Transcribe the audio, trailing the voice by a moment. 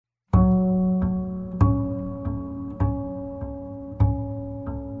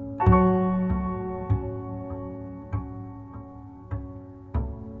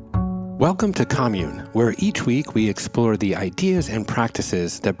Welcome to Commune, where each week we explore the ideas and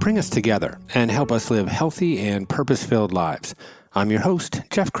practices that bring us together and help us live healthy and purpose-filled lives. I'm your host,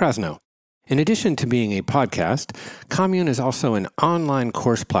 Jeff Krasno. In addition to being a podcast, Commune is also an online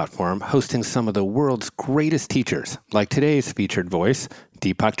course platform hosting some of the world's greatest teachers, like today's featured voice,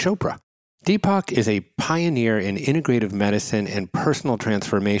 Deepak Chopra. Deepak is a pioneer in integrative medicine and personal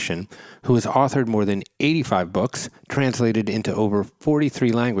transformation who has authored more than 85 books, translated into over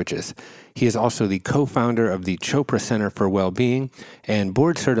 43 languages. He is also the co-founder of the Chopra Center for Wellbeing and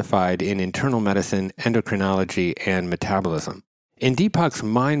board certified in internal medicine, endocrinology, and metabolism. In Deepak's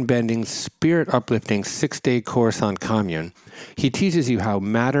mind-bending, spirit-uplifting 6-day course on Commune, he teaches you how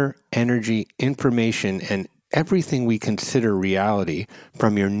matter, energy, information, and everything we consider reality,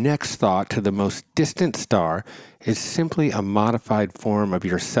 from your next thought to the most distant star, is simply a modified form of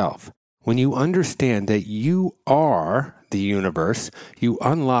yourself. When you understand that you are the universe, you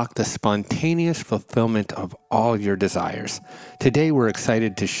unlock the spontaneous fulfillment of all your desires. Today, we're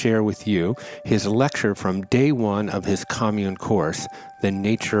excited to share with you his lecture from day one of his Commune course, The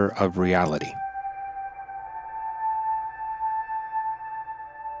Nature of Reality.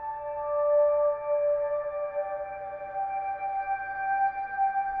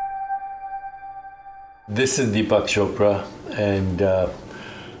 This is Deepak Chopra, and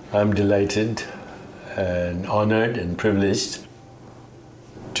I'm delighted and honored and privileged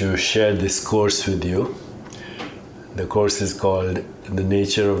to share this course with you. The course is called The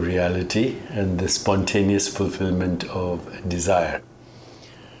Nature of Reality and the Spontaneous Fulfillment of Desire.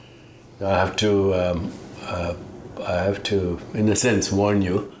 I have to, in a sense, warn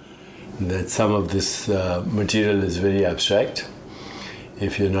you that some of this material is very abstract,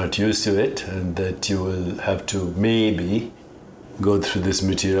 if you're not used to it, and that you will have to maybe go through this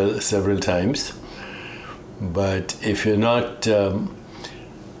material several times. But if you're not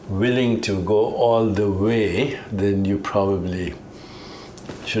willing to go all the way, then you probably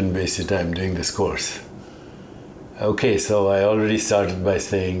shouldn't waste your time doing this course. Okay, so I already started by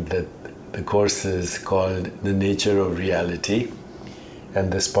saying that the course is called The Nature of Reality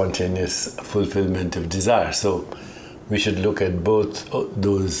and the Spontaneous Fulfillment of Desire. So we should look at both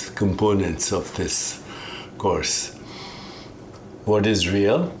those components of this course. What is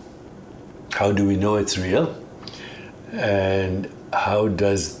real? How do we know it's real? And how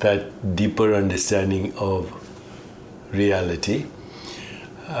does that deeper understanding of reality,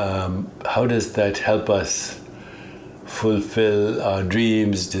 how does that help us fulfill our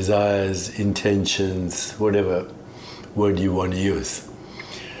dreams, desires, intentions, whatever word you want to use?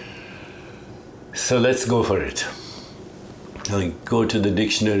 So let's go for it. Go to the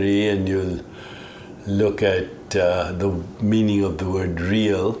dictionary and you'll look at the meaning of the word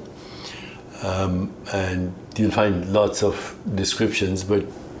real, and you'll find lots of descriptions, but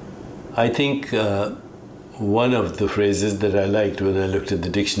I think one of the phrases that I liked when I looked at the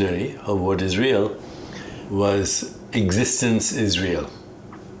dictionary of what is real was existence is real.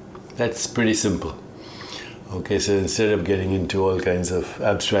 That's pretty simple. Okay, so instead of getting into all kinds of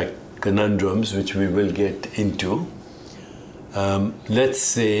abstract conundrums, which we will get into, let's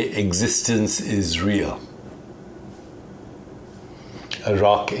say existence is real. A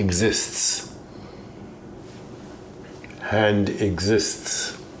rock exists. Hand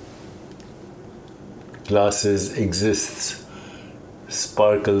exists. Glasses exists.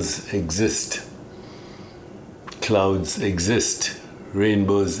 Sparkles exist. Clouds exist.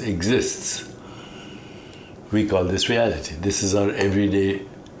 Rainbows exists. We call this reality. This is our everyday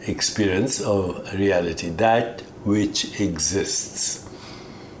experience of reality. That which exists.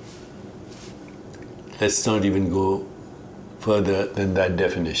 Let's not even go further than that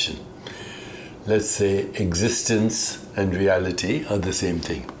definition. Let's say existence and reality are the same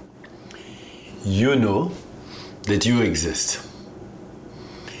thing. You know that you exist.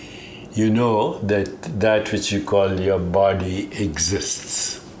 You know that that which you call your body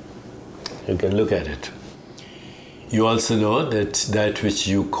exists. You can look at it. You also know that that which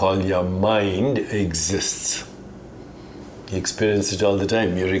you call your mind exists. You experience it all the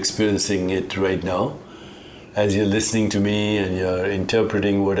time. You're experiencing it right now as you're listening to me and you're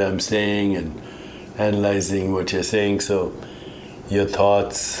interpreting what I'm saying and analyzing what you're saying. So your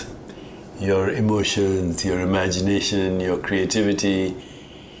thoughts, your emotions, your imagination, your creativity,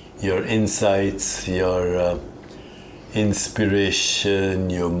 your insights, your inspiration,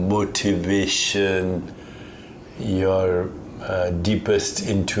 your motivation, your deepest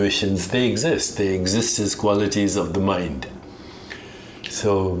intuitions, they exist. They exist as qualities of the mind.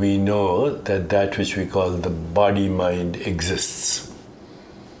 So we know that that which we call the body-mind exists.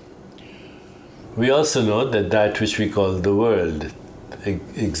 We also know that that which we call the world,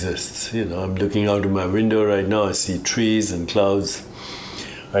 exists. I'm looking out of my window right now. I see trees and clouds.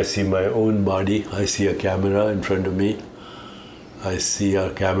 I see my own body. I see a camera in front of me. I see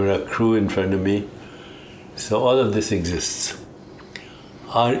our camera crew in front of me. So all of this exists.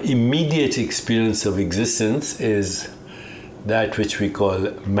 Our immediate experience of existence is that which we call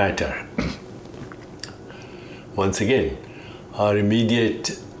matter. Once again, our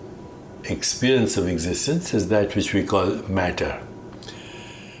immediate experience of existence is that which we call matter.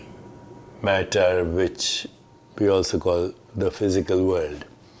 Matter, which we also call the physical world,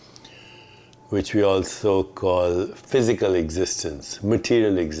 which we also call physical existence,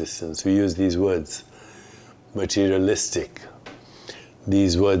 material existence. We use these words, materialistic.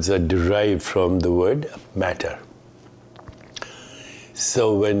 These words are derived from the word matter.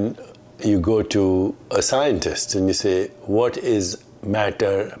 So when you go to a scientist and you say, what is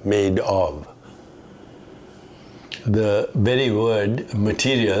matter made of? The very word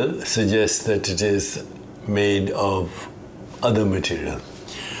material suggests that it is made of other material.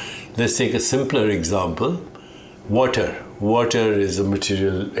 Let's take a simpler example. Water. Water is a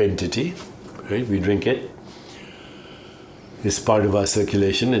material entity, right? We drink it. It's part of our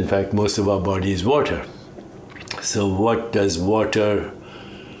circulation. In fact, most of our body is water. So what is water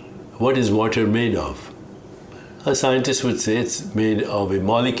made of? A scientist would say it's made of a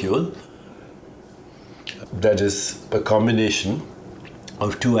molecule that is a combination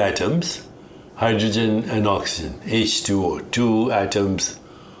of two atoms, hydrogen and oxygen, H2O, two atoms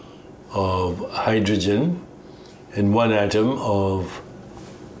of hydrogen and one atom of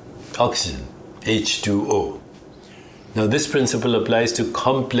oxygen, H2O. Now this principle applies to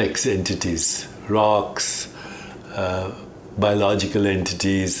complex entities, rocks, biological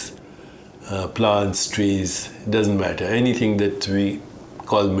entities, plants, trees, it doesn't matter, anything that we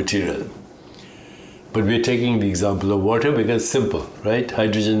call material. But we're taking the example of water because it's simple, right?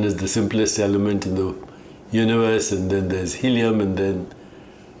 Hydrogen is the simplest element in the universe, and then there's helium, and then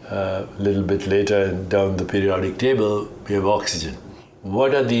a little bit later down the periodic table we have oxygen.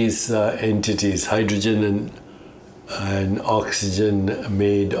 What are these entities, hydrogen and oxygen,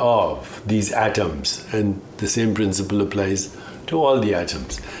 made of? These atoms, and the same principle applies to all the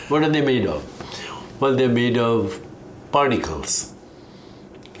atoms. What are they made of? Well, they're made of particles.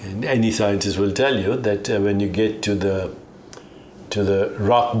 And any scientist will tell you that when you get to the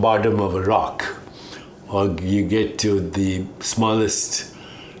rock bottom of a rock, or you get to the smallest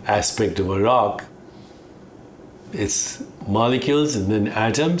aspect of a rock, it's molecules and then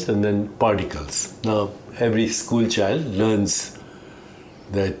atoms and then particles. Now, every school child learns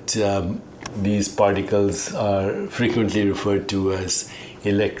that these particles are frequently referred to as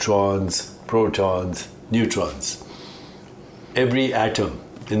electrons, protons, neutrons. Every atom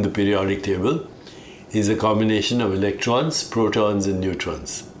in the periodic table is a combination of electrons, protons, and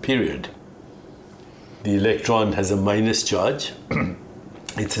neutrons, period. The electron has a minus charge.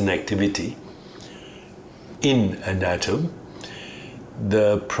 It's an activity in an atom.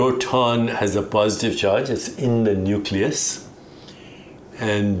 The proton has a positive charge. It's in the nucleus.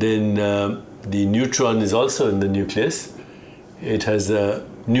 And then the neutron is also in the nucleus. It has a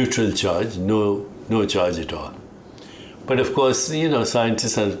neutral charge, no charge at all. But of course,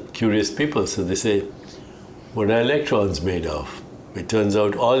 scientists are curious people, so they say, what are electrons made of? It turns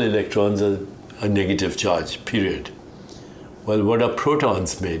out all electrons are a negative charge, period. Well, what are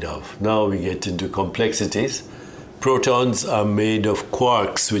protons made of? Now we get into complexities. Protons are made of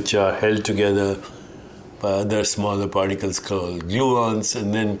quarks, which are held together by other smaller particles called gluons.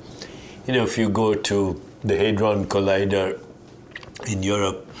 And then, if you go to the Hadron Collider in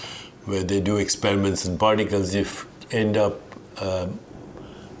Europe, where they do experiments in particles, you end up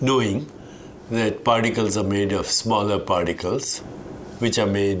knowing that particles are made of smaller particles, which are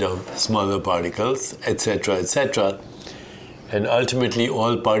made of smaller particles, etc., etc. And ultimately,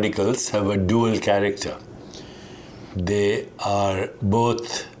 all particles have a dual character. They are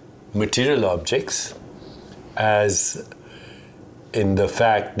both material objects, as in the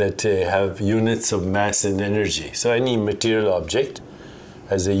fact that they have units of mass and energy. So any material object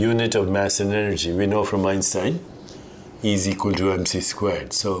has a unit of mass and energy. We know from Einstein, E is equal to mc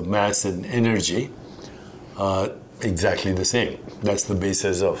squared. So mass and energy are exactly the same. That's the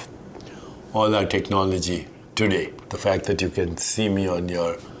basis of all our technology today. The fact that you can see me on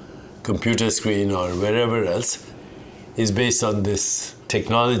your computer screen or wherever else is based on this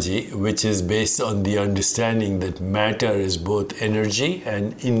technology, which is based on the understanding that matter is both energy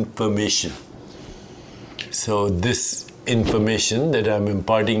and information. So this information that I'm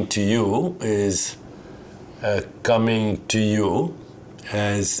imparting to you is coming to you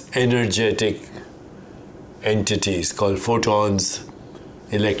as energetic entities called photons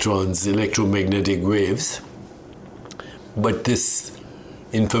electrons, electromagnetic waves. But this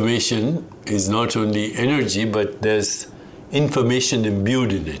information is not only energy, but there's information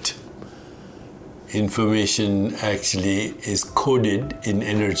imbued in it. Information actually is coded in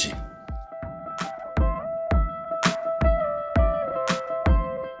energy.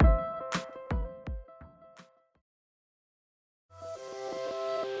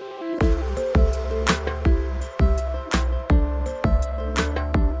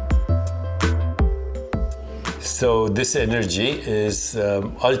 So this energy is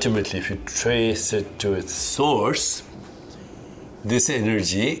ultimately, if you trace it to its source, this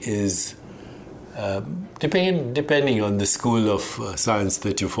energy is, depending on the school of science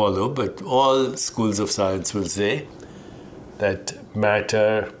that you follow, but all schools of science will say that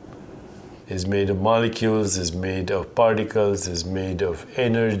matter is made of molecules, is made of particles, is made of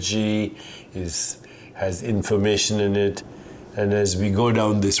energy, has information in it. And as we go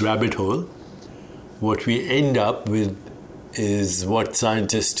down this rabbit hole, what we end up with is what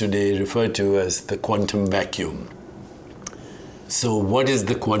scientists today refer to as the quantum vacuum. So what is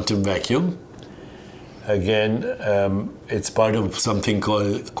the quantum vacuum? Again, it's part of something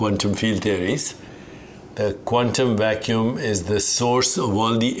called quantum field theories. The quantum vacuum is the source of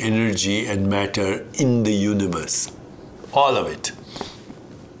all the energy and matter in the universe. All of it.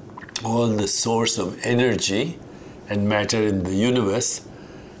 All the source of energy and matter in the universe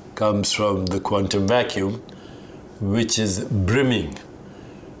comes from the quantum vacuum, which is brimming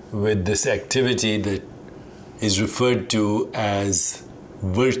with this activity that is referred to as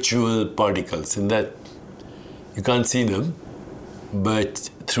virtual particles. And that you can't see them, but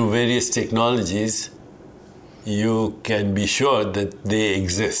through various technologies, you can be sure that they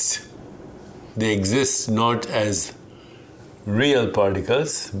exist. They exist not as real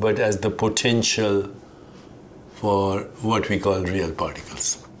particles, but as the potential for what we call real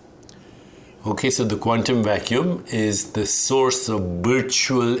particles. Okay, so the quantum vacuum is the source of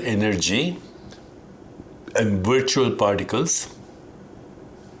virtual energy and virtual particles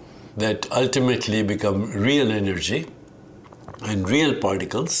that ultimately become real energy and real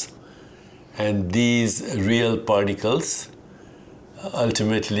particles. And these real particles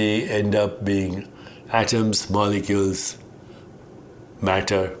ultimately end up being atoms, molecules,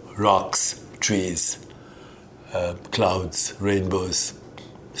 matter, rocks, trees, clouds, rainbows,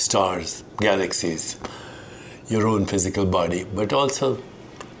 stars, galaxies, your own physical body, but also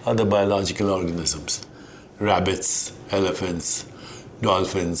other biological organisms, rabbits, elephants,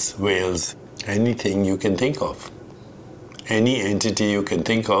 dolphins, whales, anything you can think of. Any entity you can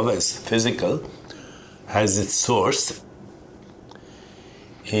think of as physical has its source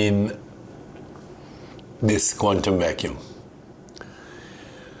in this quantum vacuum.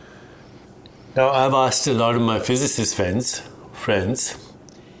 Now, I've asked a lot of my physicist friends,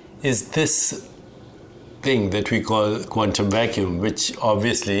 is this thing that we call quantum vacuum, which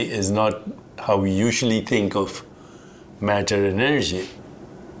obviously is not how we usually think of matter and energy,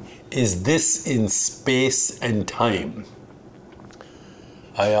 is this in space and time?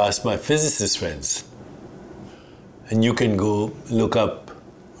 I asked my physicist friends, and you can go look up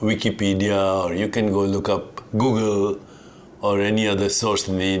Wikipedia, or you can go look up Google or any other source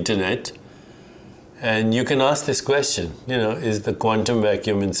on the internet, and you can ask this question, is the quantum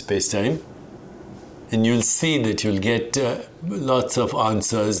vacuum in space-time? And you'll see that you'll get lots of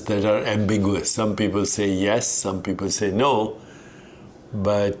answers that are ambiguous. Some people say yes, some people say no,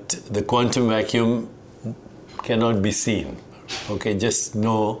 but the quantum vacuum cannot be seen. Okay, just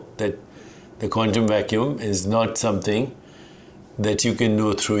know that the quantum vacuum is not something that you can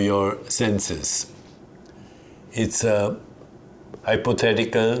know through your senses. It's a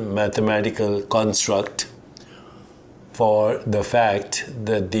hypothetical mathematical construct for the fact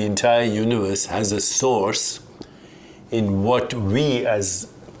that the entire universe has a source in what we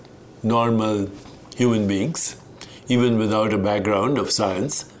as normal human beings, even without a background of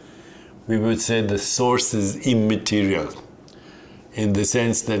science, we would say the source is immaterial, in the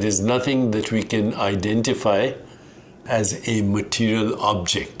sense that is nothing that we can identify as a material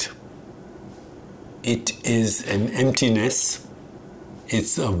object. It is an emptiness,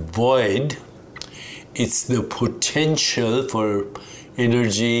 it's a void, it's the potential for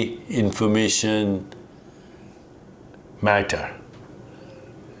energy, information, matter,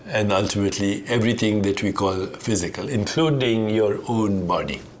 and ultimately everything that we call physical, including your own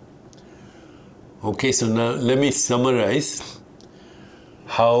body. Okay, so now let me summarize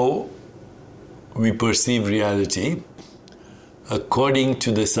how we perceive reality according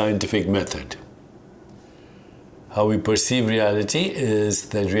to the scientific method. How we perceive reality is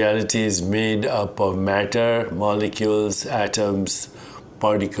that reality is made up of matter, molecules, atoms,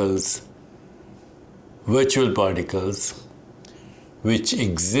 particles, virtual particles, which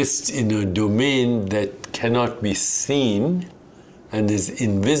exist in a domain that cannot be seen and is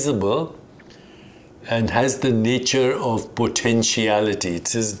invisible and has the nature of potentiality.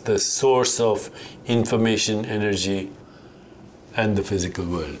 It is the source of information, energy, and the physical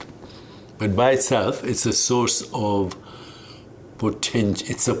world. But by itself, it's a source of potential.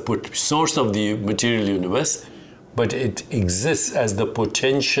 It's a source of the material universe, but it exists as the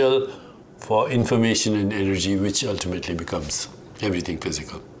potential for information and energy, which ultimately becomes everything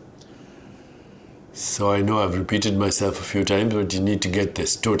physical. So I know I've repeated myself a few times, but you need to get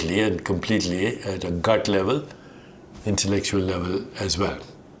this totally and completely at a gut level, intellectual level as well.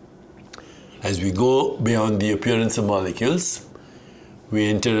 As we go beyond the appearance of molecules, we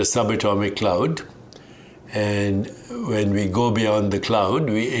enter a subatomic cloud, and when we go beyond the cloud,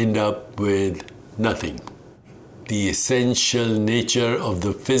 we end up with nothing. The essential nature of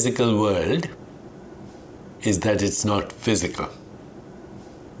the physical world is that it's not physical.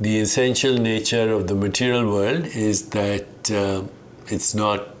 The essential nature of the material world is that it's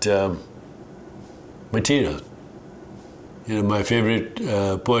not material. My favorite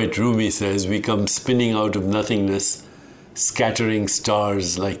poet Rumi says, we come spinning out of nothingness, scattering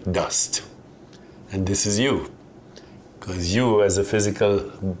stars like dust. And this is you. Because you, as a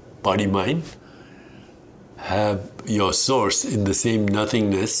physical body-mind, have your source in the same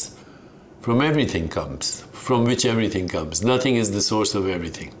nothingness from which everything comes. Nothing is the source of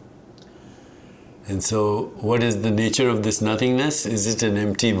everything. And so, what is the nature of this nothingness? Is it an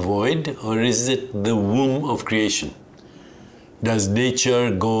empty void, or is it the womb of creation? Does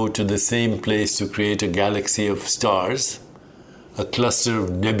nature go to the same place to create a galaxy of stars, a cluster of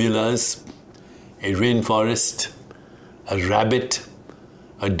nebulas, a rainforest, a rabbit,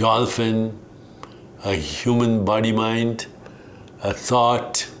 a dolphin, a human body-mind, a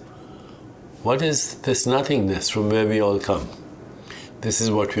thought? What is this nothingness from where we all come? This is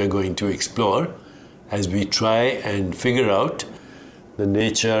what we are going to explore as we try and figure out the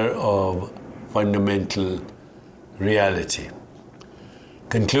nature of fundamental reality.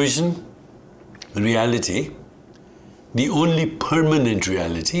 Conclusion: reality, the only permanent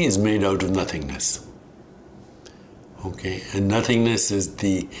reality, is made out of nothingness. Okay, and nothingness is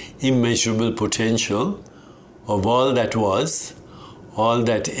the immeasurable potential of all that was, all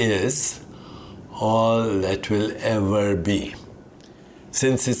that is, all that will ever be.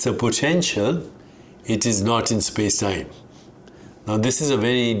 Since it's a potential, it is not in space-time. Now, this is a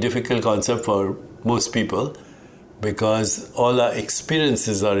very difficult concept for most people because all our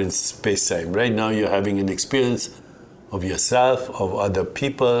experiences are in space-time. Right now, you're having an experience of yourself, of other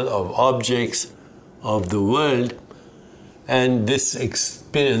people, of objects, of the world, and this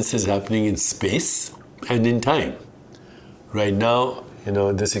experience is happening in space and in time. Right now,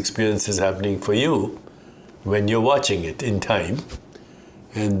 this experience is happening for you when you're watching it in time.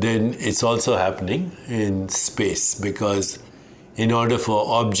 And then it's also happening in space, because in order for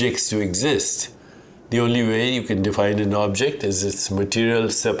objects to exist, the only way you can define an object is its material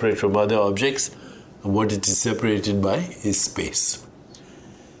separate from other objects, and what it is separated by is space.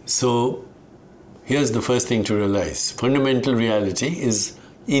 So here's the first thing to realize. Fundamental reality is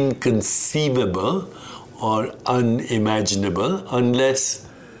inconceivable or unimaginable unless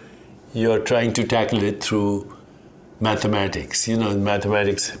you're trying to tackle it through mathematics. In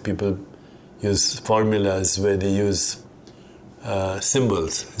mathematics, people use formulas where they use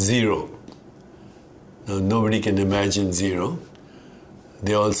symbols, zero. Now, nobody can imagine zero.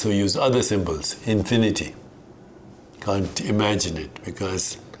 They also use other symbols, infinity. Can't imagine it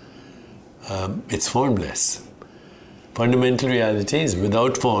because it's formless. Fundamental reality is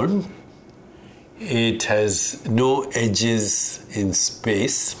without form. It has no edges in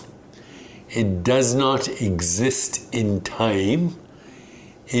space. It does not exist in time.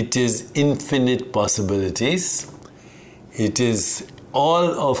 It is infinite possibilities. It is all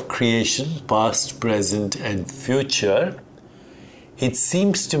of creation, past, present, and future. It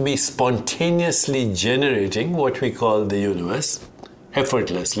seems to be spontaneously generating what we call the universe,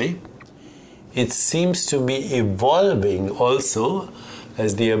 effortlessly. It seems to be evolving also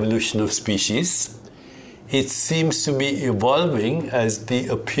as the evolution of species. It seems to be evolving as the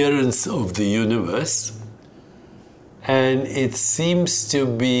appearance of the universe. And it seems to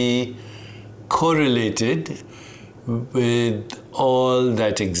be correlated with all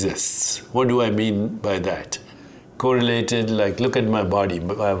that exists. What do I mean by that? Correlated, like look at my body.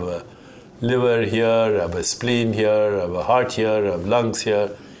 I have a liver here, I have a spleen here, I have a heart here, I have lungs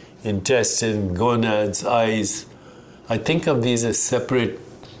here, intestine, gonads, eyes. I think of these as separate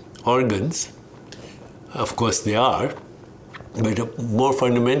organs. Of course they are, But at a more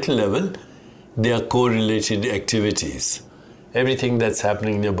fundamental level, they are correlated activities. Everything that's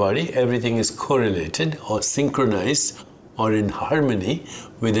happening in your body, everything is correlated or synchronized or in harmony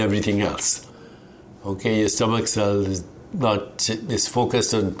with everything else. Okay, your stomach cell is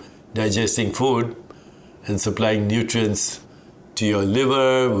focused on digesting food and supplying nutrients to your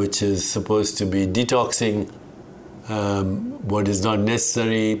liver, which is supposed to be detoxing what is not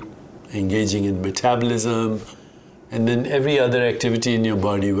necessary, engaging in metabolism, and then every other activity in your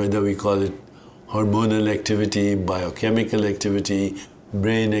body, whether we call it hormonal activity, biochemical activity,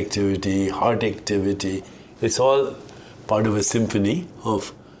 brain activity, heart activity, it's all part of a symphony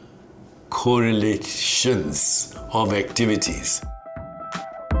of correlations of activities.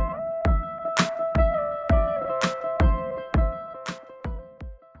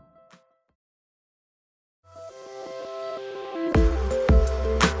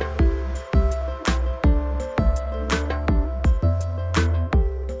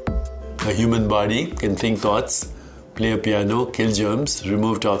 A human body can think thoughts, play a piano, kill germs,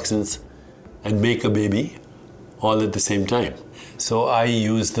 remove toxins, and make a baby all at the same time. So I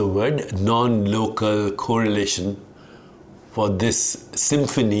use the word non-local correlation for this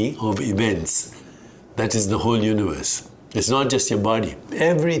symphony of events that is the whole universe. It's not just your body.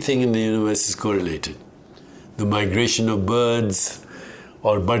 Everything in the universe is correlated. The migration of birds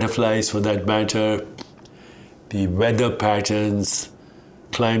or butterflies for that matter, the weather patterns,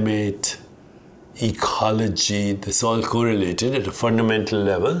 climate, ecology, this all correlated at a fundamental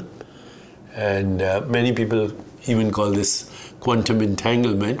level. And many people even call this quantum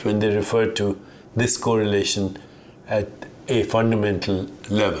entanglement when they refer to this correlation at a fundamental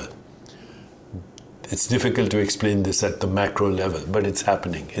level. It's difficult to explain this at the macro level, but it's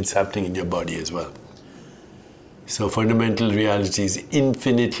happening. It's happening in your body as well. So fundamental reality is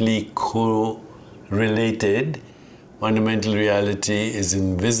infinitely correlated. Fundamental reality is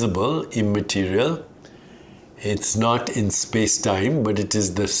invisible, immaterial. It's not in space-time, but it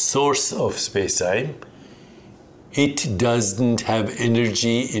is the source of space-time. It doesn't have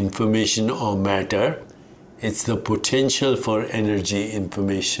energy, information, or matter. It's the potential for energy,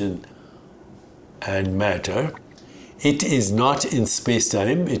 information, and matter. It is not in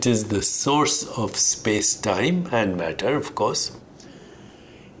space-time. It is the source of space-time and matter, of course.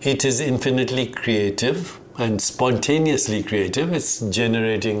 It is infinitely creative and spontaneously creative. It's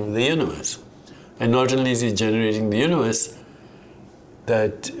generating the universe. And not only is it generating the universe,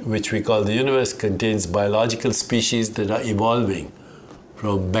 that which we call the universe contains biological species that are evolving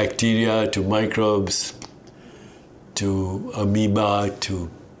from bacteria to microbes to amoeba to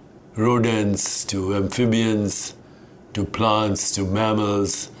rodents to amphibians to plants to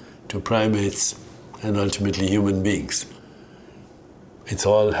mammals to primates and ultimately human beings. It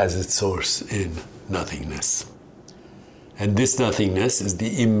all has its source in nothingness. And this nothingness is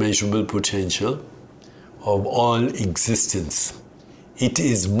the immeasurable potential of all existence. It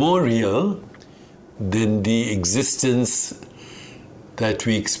is more real than the existence that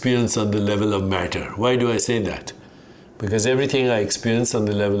we experience on the level of matter. Why do I say that? Because everything I experience on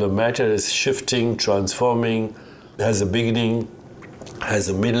the level of matter is shifting, transforming, has a beginning, has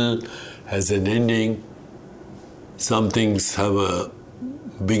a middle, has an ending. Some things have a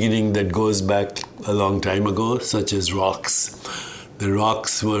beginning that goes back a long time ago, such as rocks. The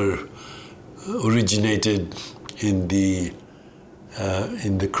rocks were originated in the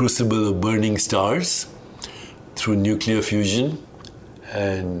crucible of burning stars through nuclear fusion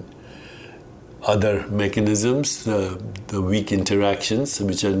and other mechanisms, the weak interactions,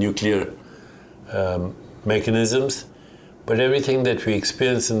 which are nuclear mechanisms. But everything that we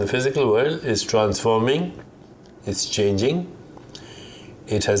experience in the physical world is transforming, it's changing.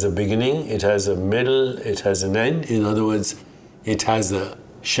 It has a beginning, it has a middle, it has an end. In other words, it has a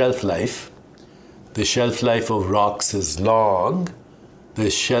shelf life. The shelf life of rocks is long. The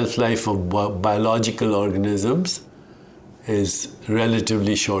shelf life of biological organisms is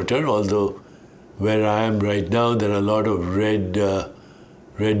relatively shorter, although where I am right now, there are a lot of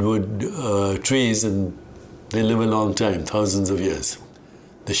redwood trees, and they live a long time, thousands of years.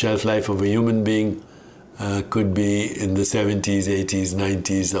 The shelf life of a human being could be in the 70s, 80s,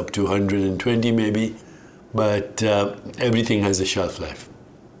 90s, up to 120 maybe, but everything has a shelf life.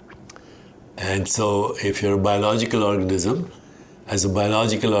 And so if you're a biological organism, as a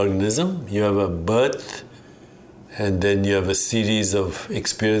biological organism, you have a birth, and then you have a series of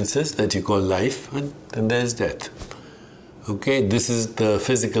experiences that you call life, and then there's death. Okay, this is the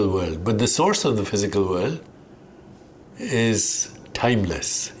physical world. But the source of the physical world is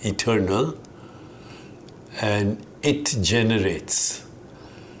timeless, eternal, and it generates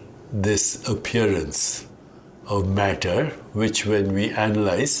this appearance of matter, which when we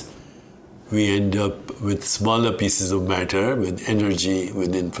analyze, we end up with smaller pieces of matter, with energy,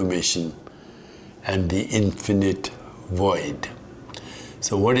 with information, and the infinite void.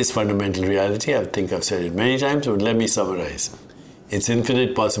 So what is fundamental reality? I think I've said it many times, but let me summarize. It's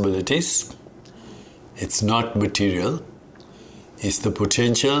infinite possibilities. It's not material. It's the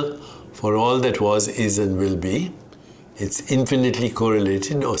potential for all that was, is, and will be. It's infinitely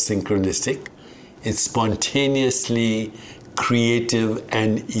correlated or synchronistic. It's spontaneously creative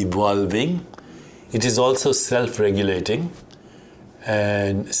and evolving. It is also self-regulating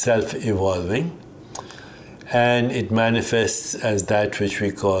and self-evolving. And it manifests as that which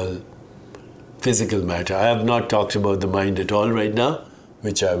we call physical matter. I have not talked about the mind at all right now,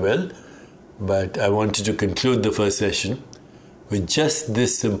 which I will, but I wanted to conclude the first session with just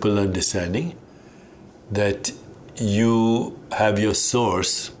this simple understanding that you have your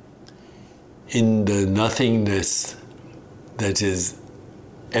source in the nothingness that is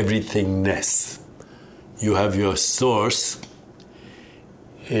everythingness. You have your source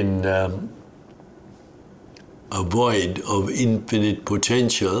in a void of infinite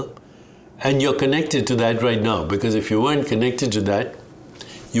potential, and you're connected to that right now, because if you weren't connected to that,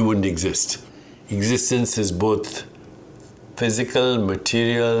 you wouldn't exist. Existence is both physical,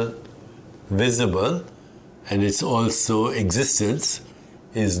 material, visible, and it's also existence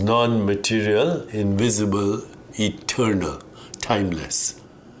is non-material, invisible, eternal, timeless.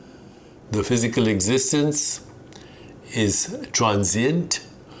 The physical existence is transient,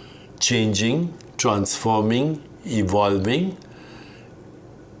 changing, transforming, evolving,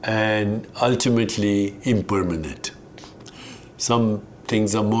 and ultimately impermanent. Some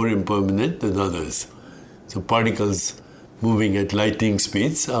things are more impermanent than others. So particles moving at lightning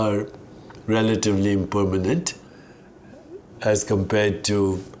speeds are relatively impermanent as compared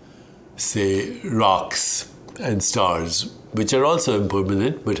to, say, rocks and stars, which are also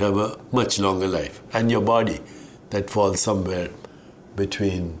impermanent but have a much longer life. And your body that falls somewhere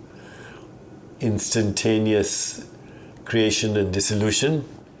between instantaneous creation and dissolution,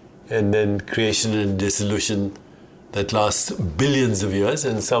 and then creation and dissolution that lasts billions of years,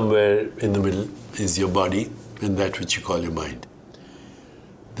 and somewhere in the middle is your body and that which you call your mind.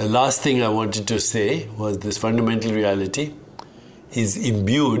 The last thing I wanted to say was this fundamental reality is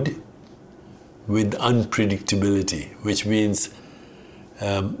imbued with unpredictability, which means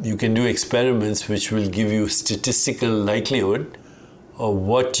you can do experiments which will give you statistical likelihood of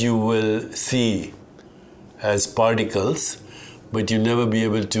what you will see as particles, but you'll never be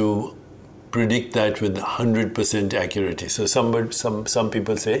able to predict that with 100% accuracy. So some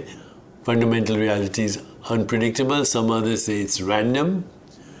people say fundamental reality is unpredictable, some others say it's random.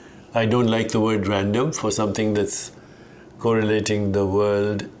 I don't like the word random for something that's correlating the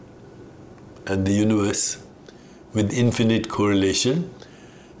world and the universe with infinite correlation.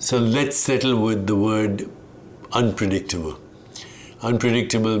 So let's settle with the word unpredictable.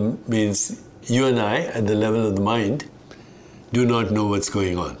 Unpredictable means you and I, at the level of the mind, do not know what's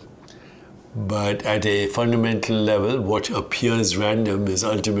going on. But at a fundamental level, what appears random is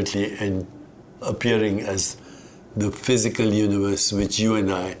ultimately appearing as the physical universe which you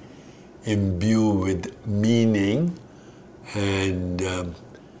and I imbue with meaning and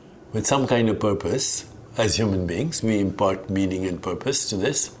with some kind of purpose. As human beings, we impart meaning and purpose to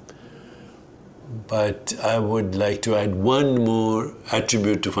this. But I would like to add one more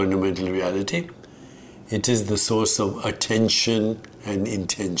attribute to fundamental reality. It is the source of attention and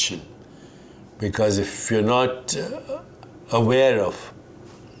intention. Because if you're not aware of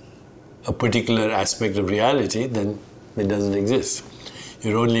a particular aspect of reality, then it doesn't exist.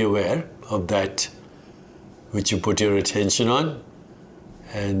 You're only aware of that which you put your attention on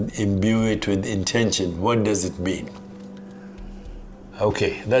and imbue it with intention. What does it mean?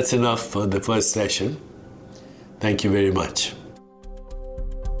 Okay, that's enough for the first session. Thank you very much.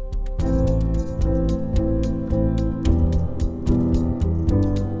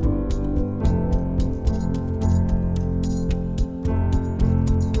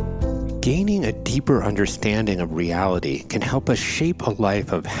 Gaining a deeper understanding of reality can help us shape a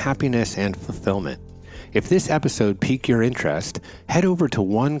life of happiness and fulfillment. If this episode piqued your interest, head over to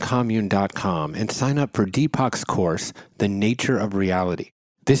onecommune.com and sign up for Deepak's course, The Nature of Reality.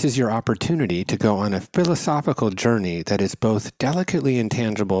 This is your opportunity to go on a philosophical journey that is both delicately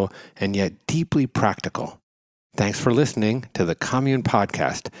intangible and yet deeply practical. Thanks for listening to the Commune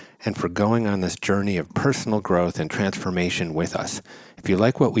podcast and for going on this journey of personal growth and transformation with us. If you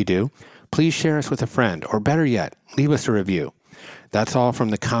like what we do, please share us with a friend, or better yet, leave us a review. That's all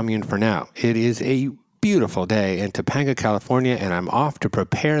from the Commune for now. It is a beautiful day in Topanga, California, and I'm off to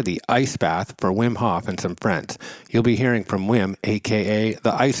prepare the ice bath for Wim Hof and some friends. You'll be hearing from Wim, aka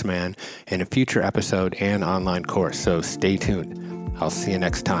the Iceman, in a future episode and online course, so stay tuned. I'll see you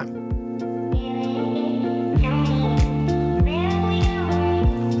next time.